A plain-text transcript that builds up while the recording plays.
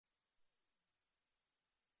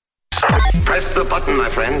Press the button, my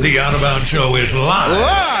friend. The Out of Bounds Show is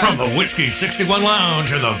live from the Whiskey 61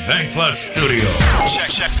 Lounge in the Bank Plus studio.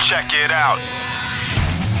 Check it out.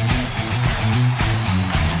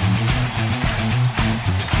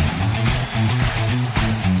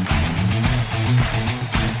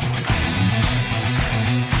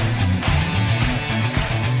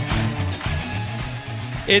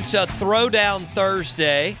 It's a Throwdown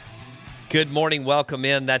Thursday. Good morning, welcome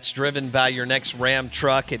in. That's driven by your next Ram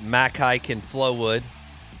truck at Mac Haik in Flowood.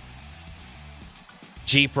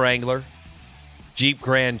 Jeep Wrangler, Jeep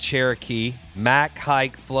Grand Cherokee,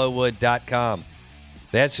 MacHaikFlowood.com.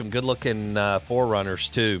 They had some good-looking Forerunners,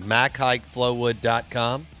 too.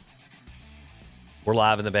 MacHaikFlowood.com. We're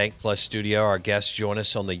live in the Bank Plus studio. Our guests join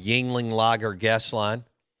us on the Yuengling Lager guest line.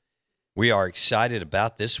 We are excited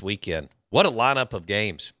about this weekend. What a lineup of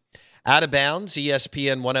games. Out of Bounds,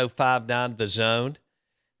 ESPN 105.9 The Zone.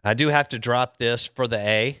 I do have to drop this for the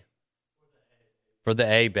A. For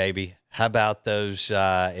the A, baby. How about those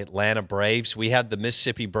Atlanta Braves? We have the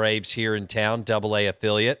Mississippi Braves here in town, AA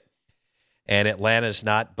affiliate. And Atlanta's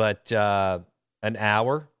not but an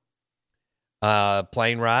hour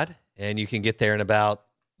plane ride. And you can get there in about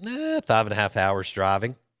 5.5 hours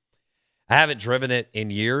driving. I haven't driven it in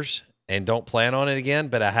years and don't plan on it again,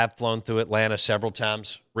 but I have flown through Atlanta several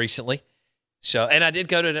times recently. So, and I did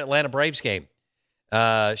go to an Atlanta Braves game.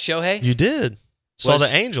 Shohei? You did. Saw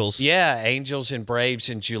the Angels. Yeah, Angels and Braves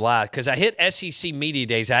in July. Because I hit SEC Media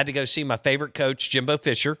Days. I had to go see my favorite coach, Jimbo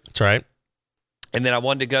Fisher. That's right. And then I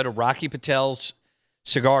wanted to go to Rocky Patel's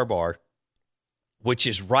Cigar Bar, which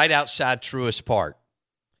is right outside Truist Park.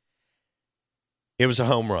 It was a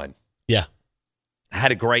home run. Yeah. I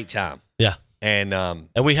had a great time. Yeah. And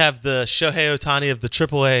we have the Shohei Ohtani of the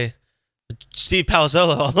AAA, Steve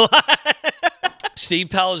Palazzolo on the line. Steve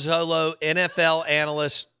Palazzolo, NFL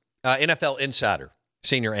analyst, NFL insider,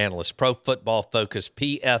 senior analyst, Pro Football Focus,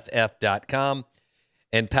 PFF.com.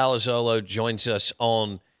 And Palazzolo joins us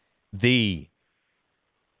on the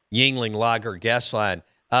Yuengling Lager guest line.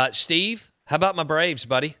 Steve, how about my Braves,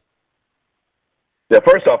 buddy? Yeah,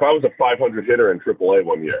 first off, I was a 500 hitter in AAA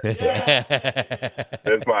one year.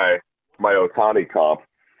 There's my Ohtani comp.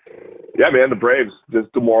 Yeah, man, the Braves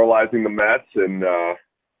just demoralizing the Mets and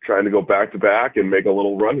trying to go back-to-back and make a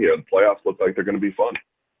little run here. The playoffs look like they're going to be fun.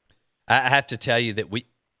 I have to tell you that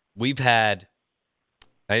we've had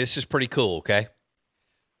 – this is pretty cool, okay?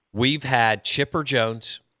 We've had Chipper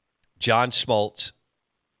Jones, John Smoltz,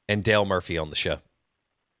 and Dale Murphy on the show.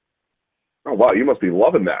 Oh, wow, you must be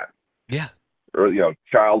loving that. Yeah. Or,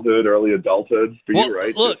 childhood, early adulthood for you,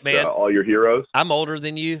 right? Look, man. All your heroes. I'm older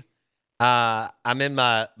than you. I'm in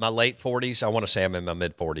my late 40s. I want to say I'm in my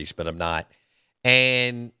mid-40s, but I'm not.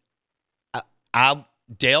 And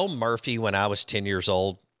Dale Murphy, when I was 10 years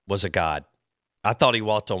old, was a god. I thought he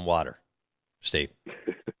walked on water, Steve.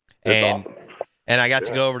 And awesome. And I got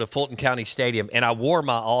to go over to Fulton County Stadium, and I wore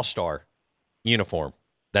my All-Star uniform.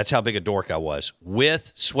 That's how big a dork I was,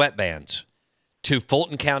 with sweatbands, to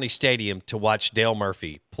Fulton County Stadium to watch Dale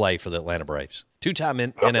Murphy play for the Atlanta Braves. Two-time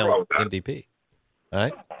NL MVP. All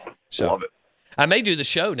right? So Love it. I may do the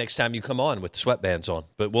show next time you come on with sweatbands on,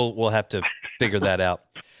 but we'll have to figure that out.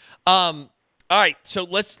 All right, so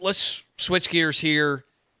let's switch gears here.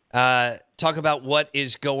 Talk about what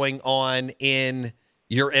is going on in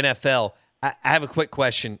your NFL. I have a quick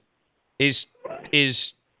question. Is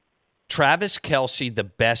Travis Kelce the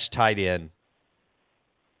best tight end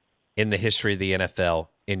in the history of the NFL,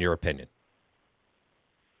 in your opinion?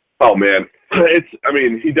 Oh, man.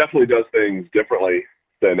 He definitely does things differently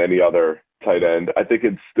than any other tight end. I think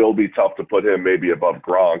it'd still be tough to put him maybe above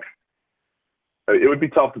Gronk. It would be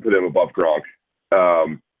tough to put him above Gronk.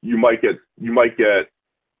 You might get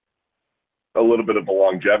a little bit of a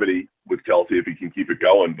longevity with Kelce if he can keep it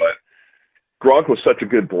going, but Gronk was such a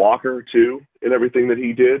good blocker too in everything that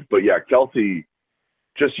he did. But yeah, Kelce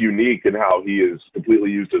just unique in how he is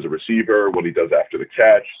completely used as a receiver, what he does after the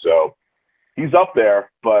catch. So he's up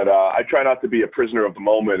there, but I try not to be a prisoner of the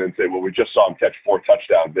moment and say, well, we just saw him catch 4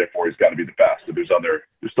 touchdowns, therefore he's got to be the best. But there's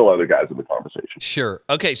still other guys in the conversation. Sure.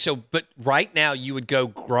 Okay, but right now you would go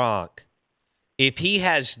Gronk if he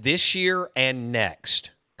has this year and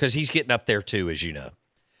next, because he's getting up there too, as you know.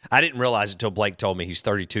 I didn't realize it until Blake told me he's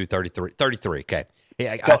 33. Okay.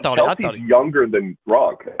 I thought Kelce's younger than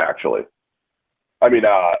Gronk, actually.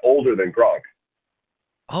 Older than Gronk.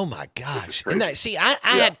 Oh, my gosh. And I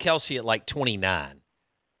had Kelce at like 29,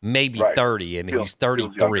 maybe 30, and he's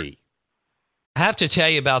 33. I have to tell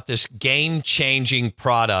you about this game-changing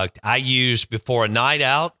product I use before a night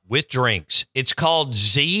out with drinks. It's called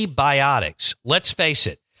Z-Biotics. Let's face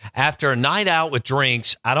it, after a night out with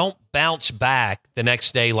drinks, I don't bounce back the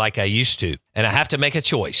next day like I used to. And I have to make a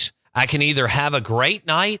choice. I can either have a great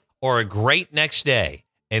night or a great next day.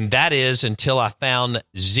 And that is until I found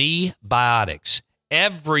Z-Biotics.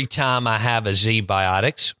 Every time I have a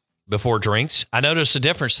Z-Biotics before drinks, I notice a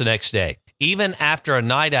difference the next day. Even after a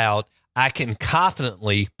night out, I can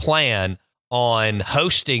confidently plan on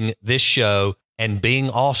hosting this show and being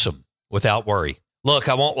awesome without worry. Look,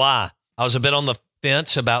 I won't lie. I was a bit on the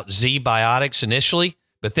fence about Z-Biotics initially,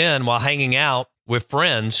 but then while hanging out with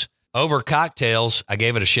friends over cocktails, I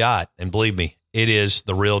gave it a shot. And believe me, it is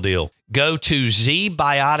the real deal. Go to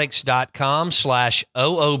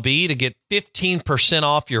zbiotics.com/OOB to get 15%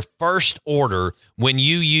 off your first order when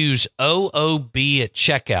you use OOB at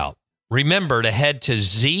checkout. Remember to head to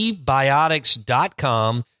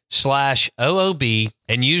zbiotics.com/OOB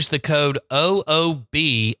and use the code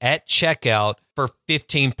OOB at checkout for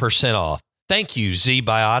 15% off. Thank you,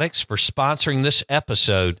 Z-Biotics, for sponsoring this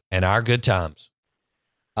episode and our good times.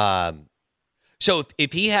 So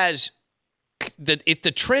if he has... if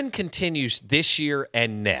the trend continues this year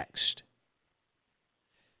and next,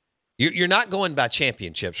 you're not going by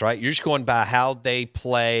championships, right? You're just going by how they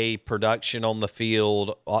play, production on the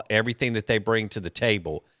field, everything that they bring to the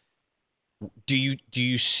table. Do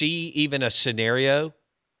you see even a scenario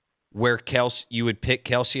where you would pick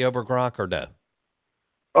Kelce over Gronk or no?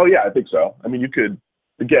 Oh yeah, I think so. I mean, you could.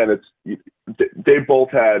 Again, they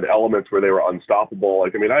both had elements where they were unstoppable.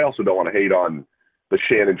 Like, I mean, I also don't want to hate on the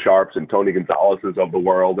Shannon Sharps and Tony Gonzalez's of the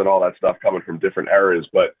world and all that stuff coming from different eras.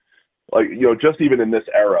 But, like, you know, just even in this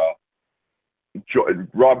era,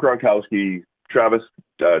 Rob Gronkowski, Travis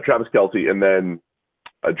Kelce, and then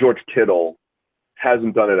George Kittle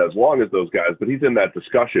hasn't done it as long as those guys, but he's in that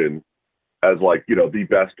discussion as, like, you know, the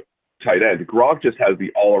best tight end. Gronk just has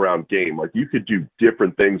the all-around game. Like, you could do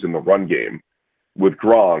different things in the run game with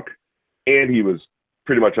Gronk, and he was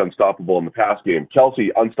pretty much unstoppable in the pass game. Kelce,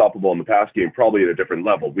 unstoppable in the pass game, probably at a different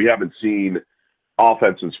level. We haven't seen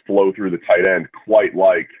offenses flow through the tight end quite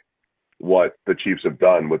like what the Chiefs have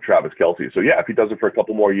done with Travis Kelce. So, yeah, if he does it for a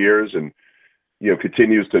couple more years and, you know,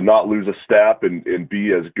 continues to not lose a step and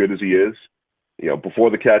be as good as he is, you know, before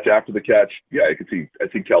the catch, after the catch, yeah, I see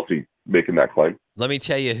Kelce making that claim. Let me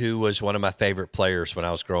tell you who was one of my favorite players when I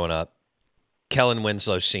was growing up. Kellen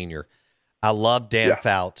Winslow Sr. I loved Dan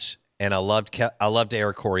Fouts. And I loved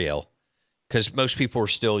Eric Coryell because most people were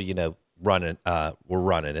still, you know, running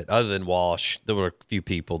it. Other than Walsh, there were a few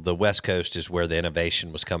people. The West Coast is where the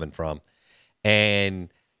innovation was coming from.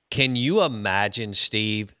 And can you imagine,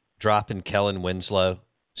 Steve, dropping Kellen Winslow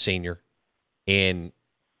Sr. in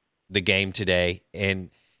the game today and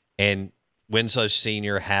Winslow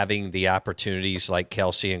Sr. having the opportunities like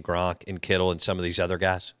Kelce and Gronk and Kittle and some of these other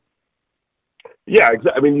guys? Yeah,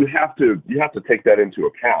 exactly. I mean, you have to take that into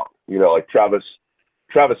account. You know, like Travis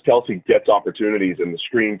Kelce gets opportunities in the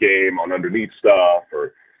screen game on underneath stuff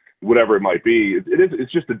or whatever it might be.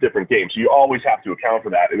 It's just a different game. So you always have to account for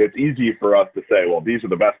that. And it's easy for us to say, well, these are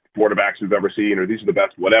the best quarterbacks we've ever seen, or these are the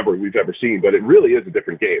best whatever we've ever seen. But it really is a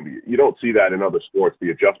different game. You don't see that in other sports,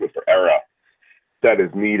 the adjustment for era that is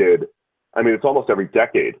needed. I mean, it's almost every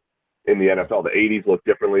decade in the NFL. The 80s look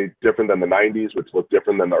different than the 90s, which look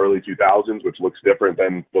different than the early 2000s, which looks different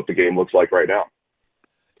than what the game looks like right now.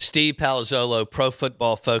 Steve Palazzolo, Pro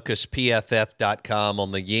Football Focus, PFF.com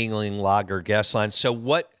on the Yuengling Lager guest line. So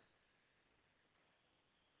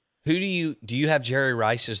do you have Jerry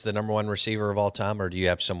Rice as the number one receiver of all time, or do you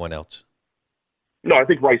have someone else? No, I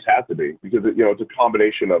think Rice has to be because, you know, it's a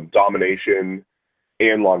combination of domination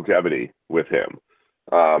and longevity with him.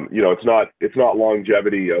 You know, it's not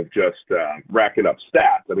longevity of just racking up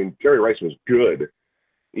stats. I mean, Jerry Rice was good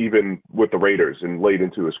even with the Raiders and late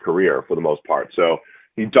into his career for the most part. So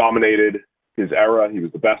he dominated his era. He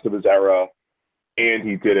was the best of his era, and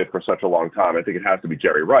he did it for such a long time. I think it has to be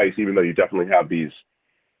Jerry Rice, even though you definitely have these,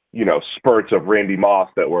 you know, spurts of Randy Moss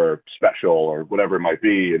that were special or whatever it might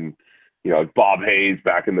be, and, you know, Bob Hayes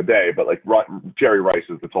back in the day. But, like, Jerry Rice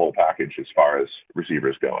is the total package as far as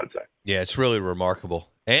receivers go, I'd say. Yeah, it's really remarkable.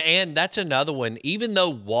 And that's another one. Even though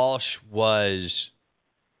Walsh was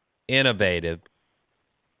innovative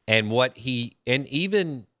and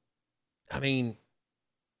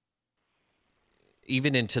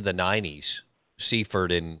even into the 90s,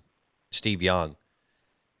 Seifert and Steve Young,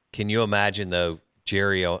 can you imagine, though,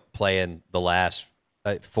 Jerry playing the last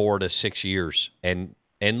 4 to 6 years? And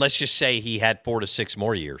let's just say he had 4 to 6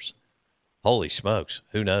 more years. Holy smokes.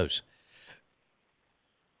 Who knows?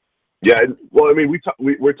 Yeah, well, I mean,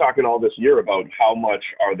 we're talking all this year about how much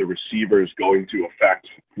are the receivers going to affect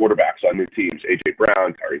quarterbacks on new teams. A.J.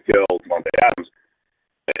 Brown, Tyreek Hill, Devontae Adams.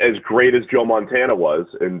 as great as Joe Montana was,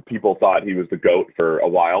 and people thought he was the GOAT for a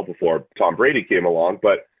while before Tom Brady came along,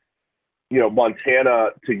 but,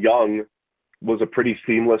 Montana to Young was a pretty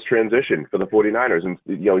seamless transition for the 49ers. And,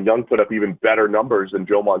 Young put up even better numbers than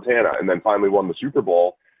Joe Montana and then finally won the Super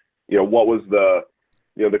Bowl. What was the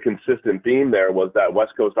consistent theme there was that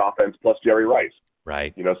West Coast offense plus Jerry Rice.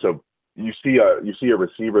 Right. So you see a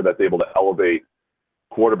receiver that's able to elevate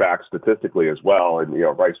quarterbacks statistically as well. And,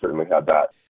 Rice certainly had that.